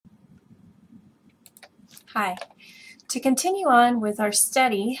Hi. To continue on with our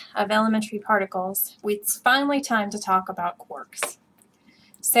study of elementary particles, it's finally time to talk about quarks.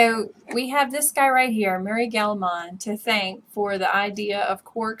 So we have this guy right here, Murray Gell-Mann, to thank for the idea of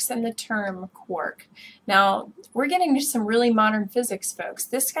quarks and the term quark. Now, we're getting to some really modern physics, folks.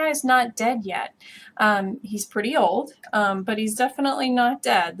 This guy's not dead yet. He's pretty old, but he's definitely not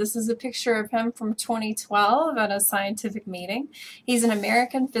dead. This is a picture of him from 2012 at a scientific meeting. He's an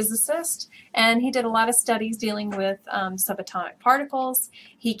American physicist, and he did a lot of studies dealing with subatomic particles.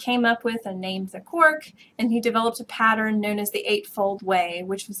 He came up with and named the quark, and he developed a pattern known as the eightfold way,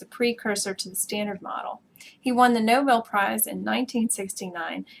 which was a precursor to the Standard Model. He won the Nobel Prize in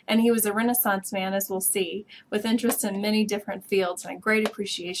 1969, and he was a Renaissance man, as we'll see, with interest in many different fields and a great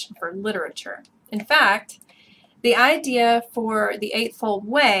appreciation for literature. In fact, the idea for the eightfold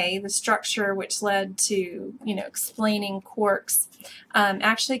way, the structure which led to, explaining quarks,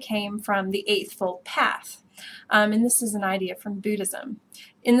 actually came from the eightfold path. And this is an idea from Buddhism.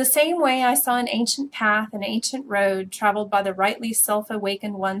 In the same way, I saw an ancient path, an ancient road, traveled by the rightly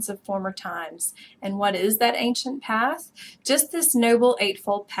self-awakened ones of former times. And what is that ancient path? Just this noble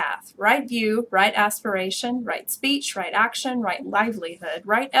eightfold path. Right view, right aspiration, right speech, right action, right livelihood,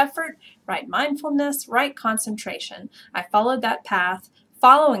 right effort, right mindfulness, right concentration. I followed that path.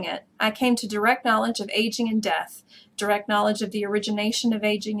 Following it, I came to direct knowledge of aging and death, direct knowledge of the origination of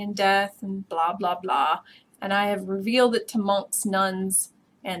aging and death, and blah, blah, blah. And I have revealed it to monks, nuns,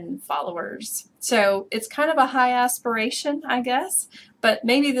 and followers. So it's kind of a high aspiration, I guess, but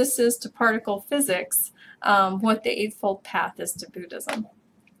maybe this is to particle physics what the eightfold path is to Buddhism.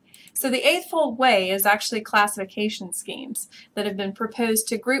 So the eightfold way is actually classification schemes that have been proposed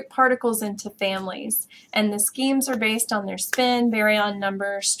to group particles into families, and the schemes are based on their spin, baryon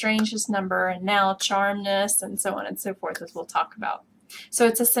number, strangeness number, and now charmness, and so on and so forth, as we'll talk about. So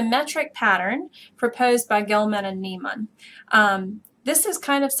it's a symmetric pattern proposed by Gell-Mann and Niemann. This is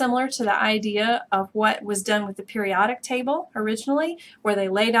kind of similar to the idea of what was done with the periodic table originally, where they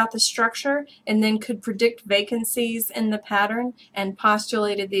laid out the structure and then could predict vacancies in the pattern and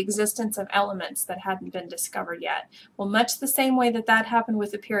postulated the existence of elements that hadn't been discovered yet. Well, much the same way that happened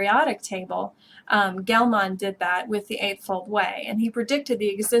with the periodic table, Gell-Mann did that with the eightfold way, and he predicted the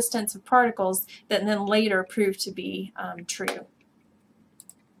existence of particles that then later proved to be true.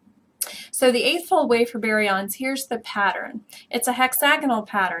 So the eightfold way for baryons, here's the pattern. It's a hexagonal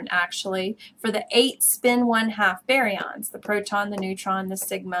pattern, actually, for the 8 spin 1/2 baryons, the proton, the neutron, the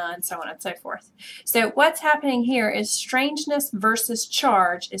sigma, and so on and so forth. So what's happening here is strangeness versus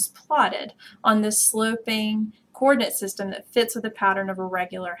charge is plotted on this sloping coordinate system that fits with the pattern of a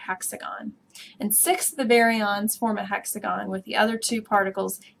regular hexagon. And 6 of the baryons form a hexagon with the other 2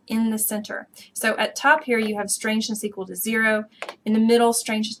 particles in the center. So at top here you have strangeness equal to 0, in the middle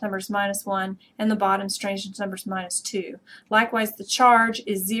strangeness number is -1, and the bottom strangeness number is -2. Likewise, the charge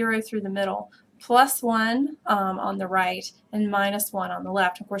is 0 through the middle, +1 on the right, and -1 on the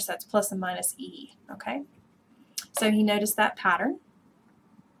left. Of course, that's plus and minus E. Okay, so he noticed that pattern.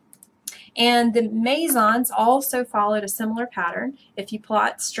 And the mesons also followed a similar pattern. If you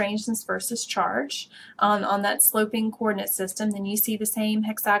plot strangeness versus charge on that sloping coordinate system, then you see the same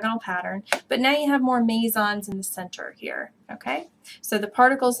hexagonal pattern, but now you have more mesons in the center here, okay? So the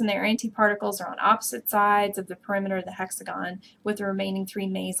particles and their antiparticles are on opposite sides of the perimeter of the hexagon, with the remaining 3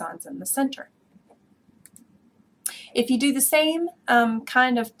 mesons in the center. If you do the same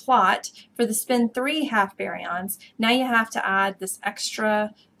kind of plot for the spin 3/2 baryons, now you have to add this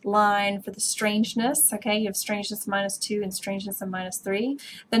extra line for the strangeness. Okay, you have strangeness -2 and strangeness of -3.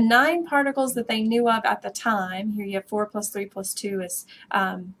 The 9 particles that they knew of at the time, here you have 4 + 3 + 2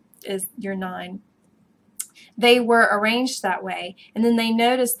 is your 9. They were arranged that way, and then they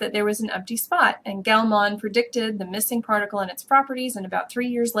noticed that there was an empty spot, and Gell-Mann predicted the missing particle and its properties, and about 3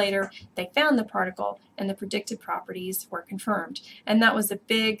 years later they found the particle and the predicted properties were confirmed. And that was a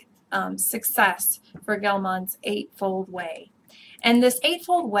big success for Gell-Mann's eightfold way. And this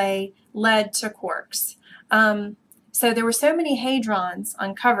eightfold way led to quarks. So there were so many hadrons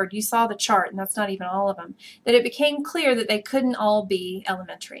uncovered, you saw the chart, and that's not even all of them, that it became clear that they couldn't all be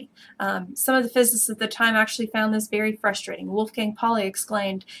elementary. Some of the physicists at the time actually found this very frustrating. Wolfgang Pauli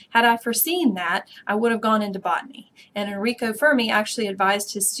exclaimed, "Had I foreseen that, I would have gone into botany." And Enrico Fermi actually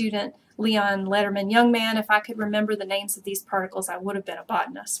advised his student Leon Lederman, "Young man, if I could remember the names of these particles, I would have been a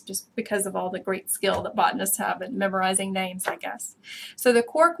botanist," just because of all the great skill that botanists have at memorizing names, I guess. So the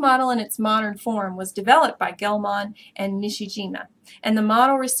quark model in its modern form was developed by Gell-Mann and Nishijima. and the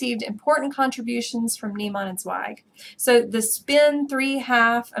model received important contributions from Niemann and Zweig. So the spin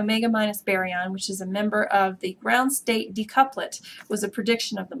 3½ omega minus baryon, which is a member of the ground state decouplet, was a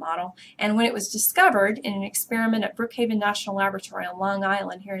prediction of the model. And when it was discovered in an experiment at Brookhaven National Laboratory on Long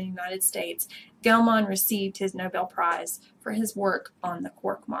Island here in the United States, Gell-Mann received his Nobel Prize for his work on the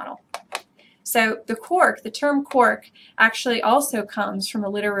quark model. So the quark, the term quark, actually also comes from a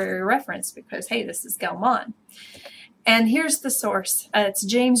literary reference because, hey, this is Gell-Mann. And here's the source. It's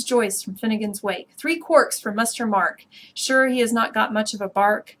James Joyce from Finnegan's Wake. 3 quarks for Muster Mark. Sure he has not got much of a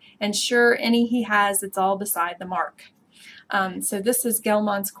bark, and sure any he has, it's all beside the mark. So this is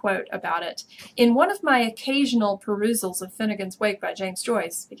Gell-Mann's quote about it. In one of my occasional perusals of Finnegan's Wake by James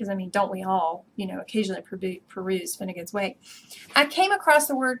Joyce, because I mean, don't we all, occasionally peruse Finnegan's Wake, I came across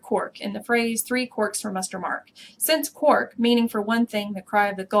the word quark in the phrase 3 quarks for Muster Mark. Since quark, meaning for one thing the cry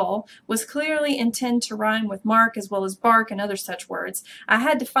of the gull, was clearly intended to rhyme with mark as well as bark and other such words, I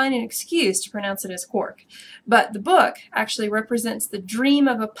had to find an excuse to pronounce it as quark. But the book actually represents the dream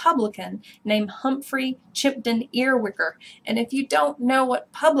of a publican named Humphrey Chimpden Earwicker. And if you don't know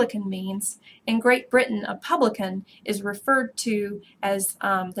what publican means, in Great Britain, a publican is referred to as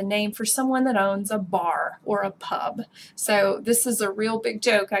the name for someone that owns a bar or a pub. So this is a real big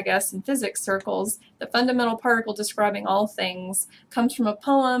joke, I guess, in physics circles. The fundamental particle describing all things comes from a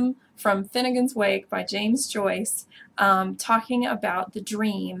poem from Finnegan's Wake by James Joyce, talking about the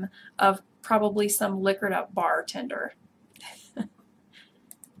dream of probably some liquored up bartender.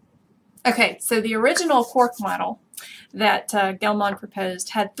 Okay, so the original quark model that Gell-Mann proposed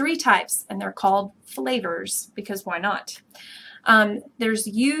had 3 types, and they're called flavors, because why not? There's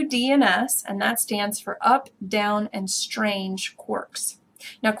U, D, and S, and that stands for up, down, and strange quarks.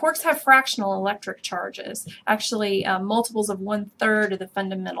 Now, quarks have fractional electric charges, actually multiples of 1/3 of the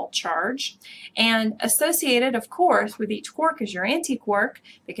fundamental charge, and associated, of course, with each quark is your antiquark,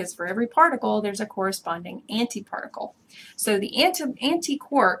 because for every particle there's a corresponding antiparticle. So the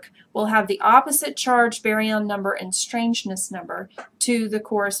antiquark will have the opposite charge, baryon number, and strangeness number to the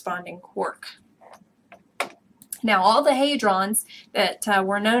corresponding quark. Now, all the hadrons that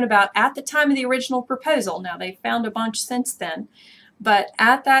were known about at the time of the original proposal, now they've found a bunch since then, but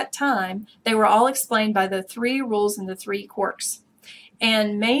at that time, they were all explained by the 3 rules and the 3 quarks.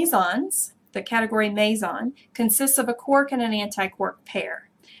 And mesons, the category meson, consists of a quark and an antiquark pair.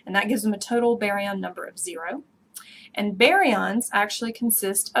 And that gives them a total baryon number of 0. And baryons actually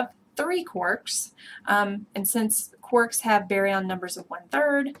consist of 3 quarks. And since quarks have baryon numbers of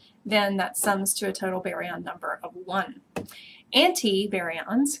 1/3, then that sums to a total baryon number of 1.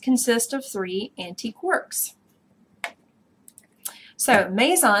 Antibaryons consist of 3 antiquarks. So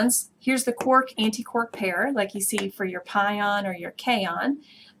mesons, here's the quark-antiquark pair, like you see for your pion or your kaon.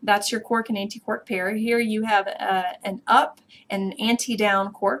 That's your quark and antiquark pair. Here you have an up and an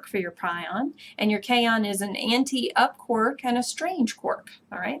anti-down quark for your pion, and your kaon is an anti-up quark and a strange quark,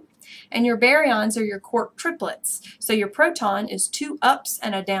 all right? And your baryons are your quark triplets. So your proton is 2 ups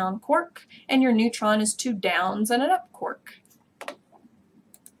and a down quark, and your neutron is 2 downs and an up quark.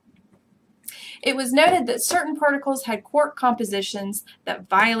 It was noted that certain particles had quark compositions that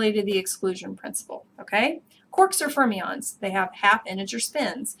violated the exclusion principle, okay? Quarks are fermions. They have half-integer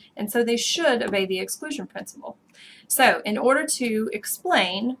spins, and so they should obey the exclusion principle. So in order to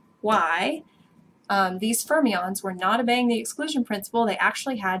explain why these fermions were not obeying the exclusion principle, they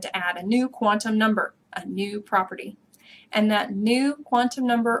actually had to add a new quantum number, a new property. And that new quantum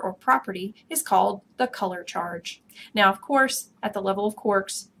number or property is called the color charge. Now, of course, at the level of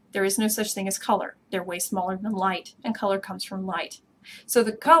quarks, there is no such thing as color. They're way smaller than light, and color comes from light. So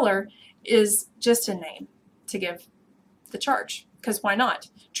the color is just a name to give the charge, because why not?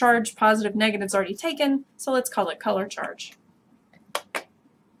 Charge, positive, negative's already taken, so let's call it color charge.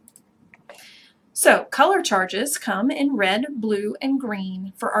 So color charges come in red, blue, and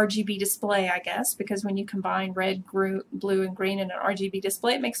green for RGB display, I guess, because when you combine red, blue, and green in an RGB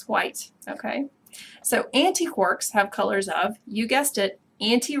display, it makes white, okay? So antiquarks have colors of, you guessed it,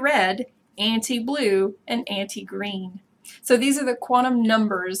 anti-red, anti-blue, and anti-green. So these are the quantum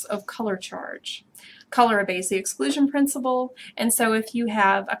numbers of color charge. Color obeys the exclusion principle, and so if you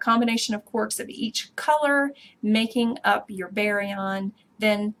have a combination of quarks of each color making up your baryon,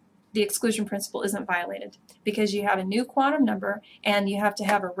 then the exclusion principle isn't violated because you have a new quantum number and you have to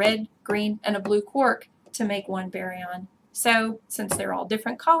have a red, green, and a blue quark to make one baryon. So since they're all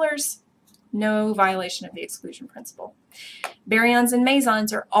different colors, no violation of the exclusion principle. Baryons and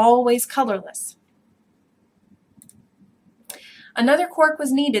mesons are always colorless. Another quark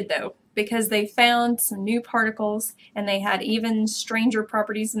was needed, though, because they found some new particles and they had even stranger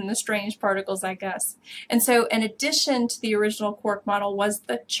properties than the strange particles, I guess. And so in addition to the original quark model was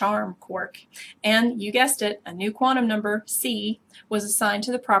the charm quark. And you guessed it, a new quantum number, C, was assigned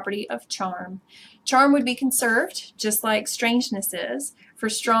to the property of charm. Charm would be conserved, just like strangeness is, for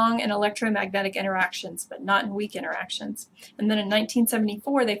strong and electromagnetic interactions, but not in weak interactions. And then in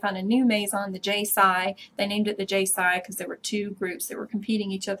 1974, they found a new meson, the J psi. They named it the J psi because there were two groups that were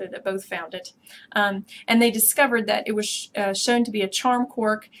competing each other that both found it. And they discovered that it was shown to be a charm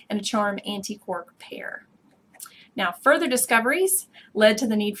quark and a charm anti-quark pair. Now, further discoveries led to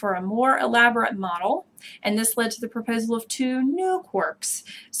the need for a more elaborate model, and this led to the proposal of two new quarks.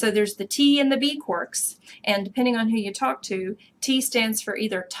 So there's the T and the B quarks, and depending on who you talk to, T stands for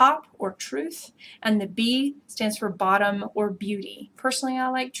either top or truth, and the B stands for bottom or beauty. Personally, I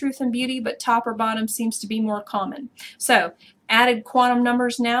like truth and beauty, but top or bottom seems to be more common. So added quantum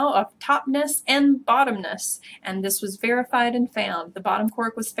numbers now of topness and bottomness, and this was verified and found. The bottom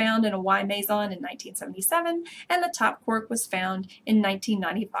quark was found in a Y meson in 1977, and the top quark was found in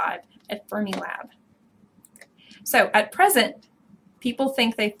 1995 at Fermilab. So at present, people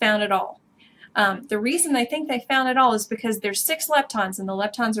think they found it all. The reason they think they found it all is because there's 6 leptons, and the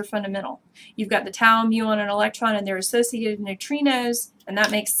leptons are fundamental. You've got the tau, muon, and electron, and their associated neutrinos, and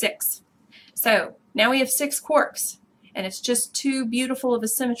that makes 6. So now we have 6 quarks. And it's just too beautiful of a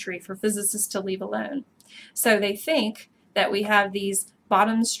symmetry for physicists to leave alone. So they think that we have these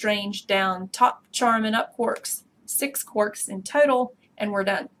bottom strange down top charm and up quarks, 6 quarks in total, and we're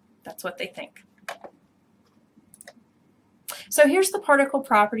done. That's what they think. So here's the particle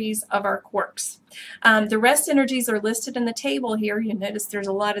properties of our quarks. The rest energies are listed in the table here. You notice there's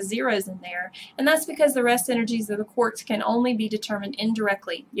a lot of zeros in there, and that's because the rest energies of the quarks can only be determined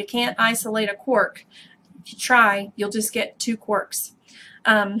indirectly. You can't isolate a quark. If you try, you'll just get 2 quarks.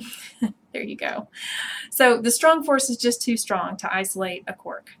 There you go. So the strong force is just too strong to isolate a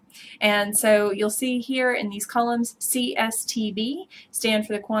quark. And so you'll see here in these columns, CSTB stand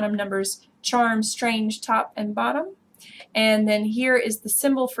for the quantum numbers charm, strange, top, and bottom. And then here is the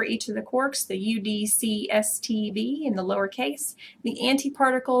symbol for each of the quarks, the UDCSTB in the lowercase. The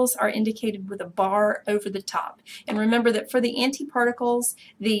antiparticles are indicated with a bar over the top. And remember that for the antiparticles,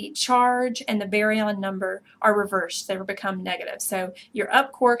 the charge and the baryon number are reversed. They become negative. So your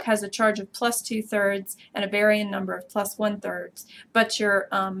up quark has a charge of +2/3 and a baryon number of +1/3. But your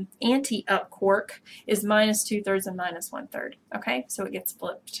anti-up quark is -2/3 and -1/3. Okay, so it gets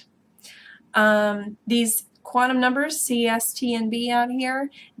flipped. These quantum numbers, C, S, T, and B out here,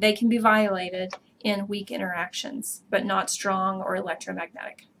 they can be violated in weak interactions, but not strong or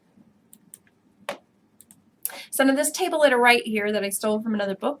electromagnetic. So now this table at the right here that I stole from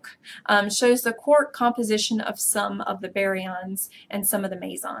another book shows the quark composition of some of the baryons and some of the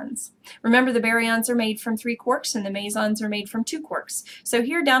mesons. Remember, the baryons are made from 3 quarks and the mesons are made from 2 quarks. So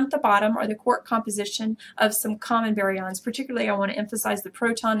here down at the bottom are the quark composition of some common baryons. Particularly, I want to emphasize the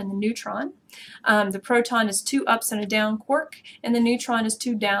proton and the neutron. The proton is 2 ups and a down quark, and the neutron is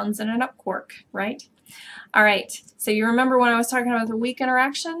 2 downs and an up quark, right? All right, so you remember when I was talking about the weak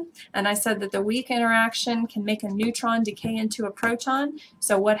interaction, and I said that the weak interaction can make a neutron decay into a proton.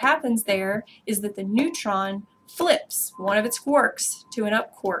 So what happens there is that the neutron flips one of its quarks to an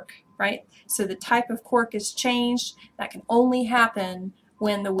up quark, right? So the type of quark is changed. That can only happen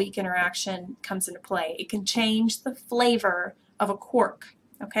when the weak interaction comes into play. It can change the flavor of a quark.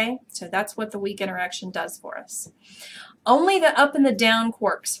 Okay, so that's what the weak interaction does for us. Only the up and the down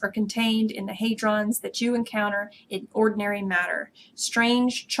quarks are contained in the hadrons that you encounter in ordinary matter.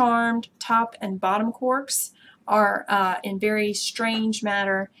 Strange, charmed, top and bottom quarks are in very strange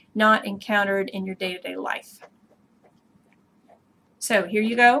matter, not encountered in your day-to-day life. So here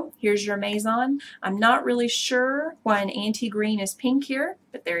you go. Here's your meson. I'm not really sure why an anti-green is pink here,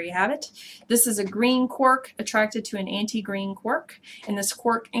 but there you have it. This is a green quark attracted to an anti-green quark, and this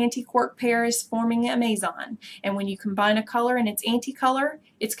quark-anti-quark pair is forming a meson. And when you combine a color and its anti-color,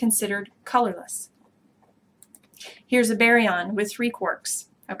 it's considered colorless. Here's a baryon with 3 quarks.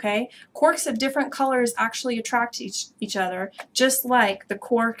 Okay, quarks of different colors actually attract each other, just like the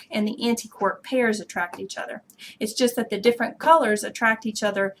quark and the anti-quark pairs attract each other. It's just that the different colors attract each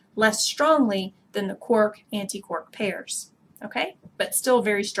other less strongly than the quark-anti-quark pairs. Okay, but still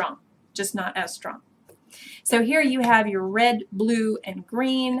very strong, just not as strong. So here you have your red, blue, and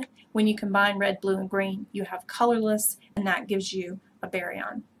green. When you combine red, blue, and green, you have colorless, and that gives you a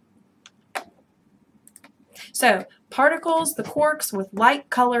baryon. So particles, the quarks with like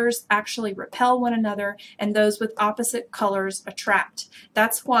colors actually repel one another, and those with opposite colors attract.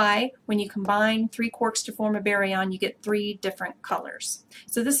 That's why when you combine 3 quarks to form a baryon, you get 3 different colors.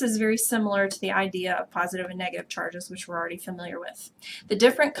 So this is very similar to the idea of positive and negative charges, which we're already familiar with. The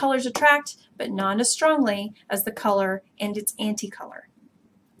different colors attract, but not as strongly as the color and its anticolor.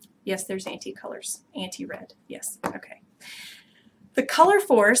 Yes, there's anticolors. Anti-red. Yes. Okay. The color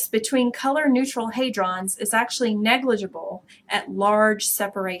force between color-neutral hadrons is actually negligible at large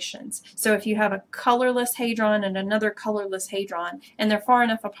separations. So if you have a colorless hadron and another colorless hadron, and they're far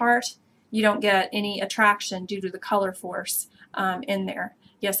enough apart, you don't get any attraction due to the color force in there.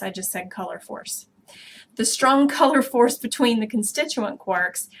 Yes, I just said color force. The strong color force between the constituent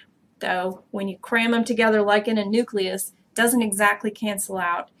quarks, though, when you cram them together like in a nucleus, doesn't exactly cancel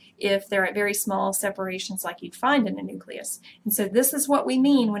out if they're at very small separations like you'd find in a nucleus. And so this is what we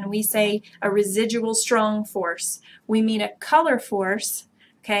mean when we say a residual strong force. We mean a color force,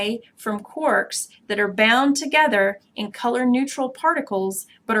 okay, from quarks that are bound together in color-neutral particles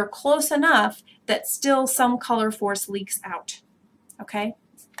but are close enough that still some color force leaks out, okay?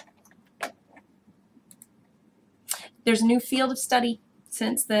 There's a new field of study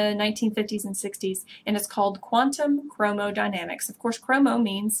since the 1950s and 60s, and it's called quantum chromodynamics. Of course, chromo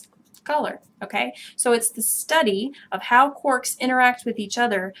means color, okay? So it's the study of how quarks interact with each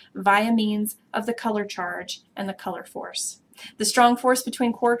other via means of the color charge and the color force. The strong force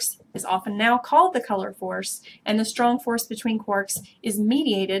between quarks is often now called the color force, and the strong force between quarks is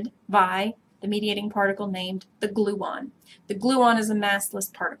mediated by the mediating particle named the gluon. The gluon is a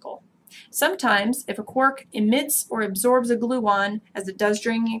massless particle. Sometimes, if a quark emits or absorbs a gluon, as it does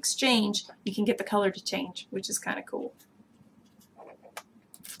during the exchange, you can get the color to change, which is kind of cool.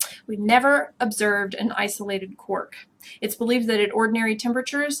 We've never observed an isolated quark. It's believed that at ordinary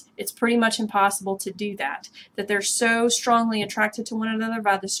temperatures, it's pretty much impossible to do that, that they're so strongly attracted to one another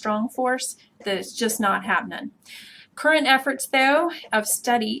by the strong force that it's just not happening. Current efforts, though, of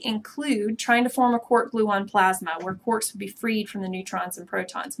study include trying to form a quark-gluon plasma where quarks would be freed from the neutrons and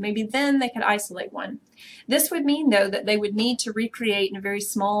protons. Maybe then they could isolate one. This would mean, though, that they would need to recreate in a very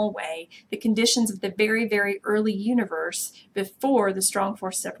small way the conditions of the very, very early universe before the strong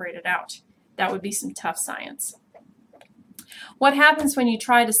force separated out. That would be some tough science. What happens when you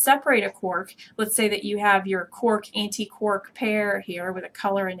try to separate a quark? Let's say that you have your quark-anti-quark pair here with a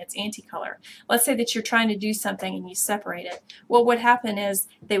color and its anticolor. Let's say that you're trying to do something and you separate it. What would happen is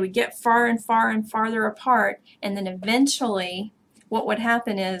they would get far and farther apart, and then eventually what would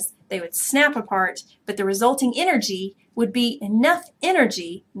happen is they would snap apart, but the resulting energy would be enough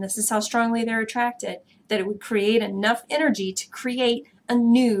energy, and this is how strongly they're attracted, that it would create enough energy to create a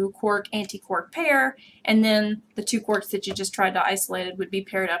new quark-antiquark pair, and then the 2 quarks that you just tried to isolate would be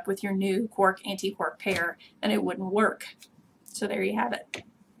paired up with your new quark-antiquark pair, and it wouldn't work. So there you have it.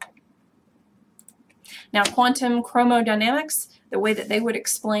 Now, quantum chromodynamics, the way that they would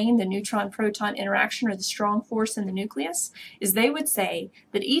explain the neutron-proton interaction or the strong force in the nucleus is they would say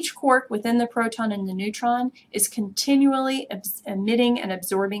that each quark within the proton and the neutron is continually emitting and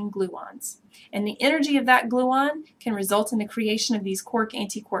absorbing gluons. And the energy of that gluon can result in the creation of these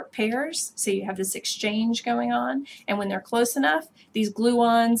quark-antiquark pairs. So you have this exchange going on. And when they're close enough, these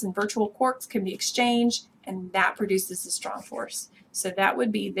gluons and virtual quarks can be exchanged, and that produces a strong force. So that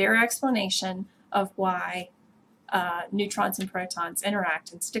would be their explanation of why neutrons and protons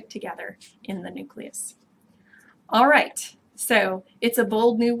interact and stick together in the nucleus. All right, so it's a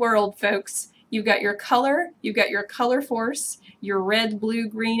bold new world, folks. You've got your color, you've got your color force, your red, blue,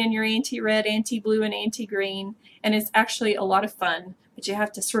 green, and your anti-red, anti-blue, and anti-green, and it's actually a lot of fun, but you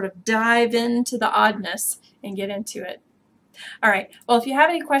have to sort of dive into the oddness and get into it. All right, well, if you have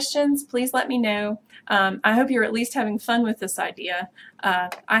any questions, please let me know. I hope you're at least having fun with this idea.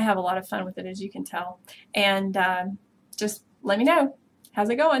 I have a lot of fun with it, as you can tell. And just let me know. How's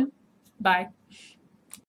it going? Bye.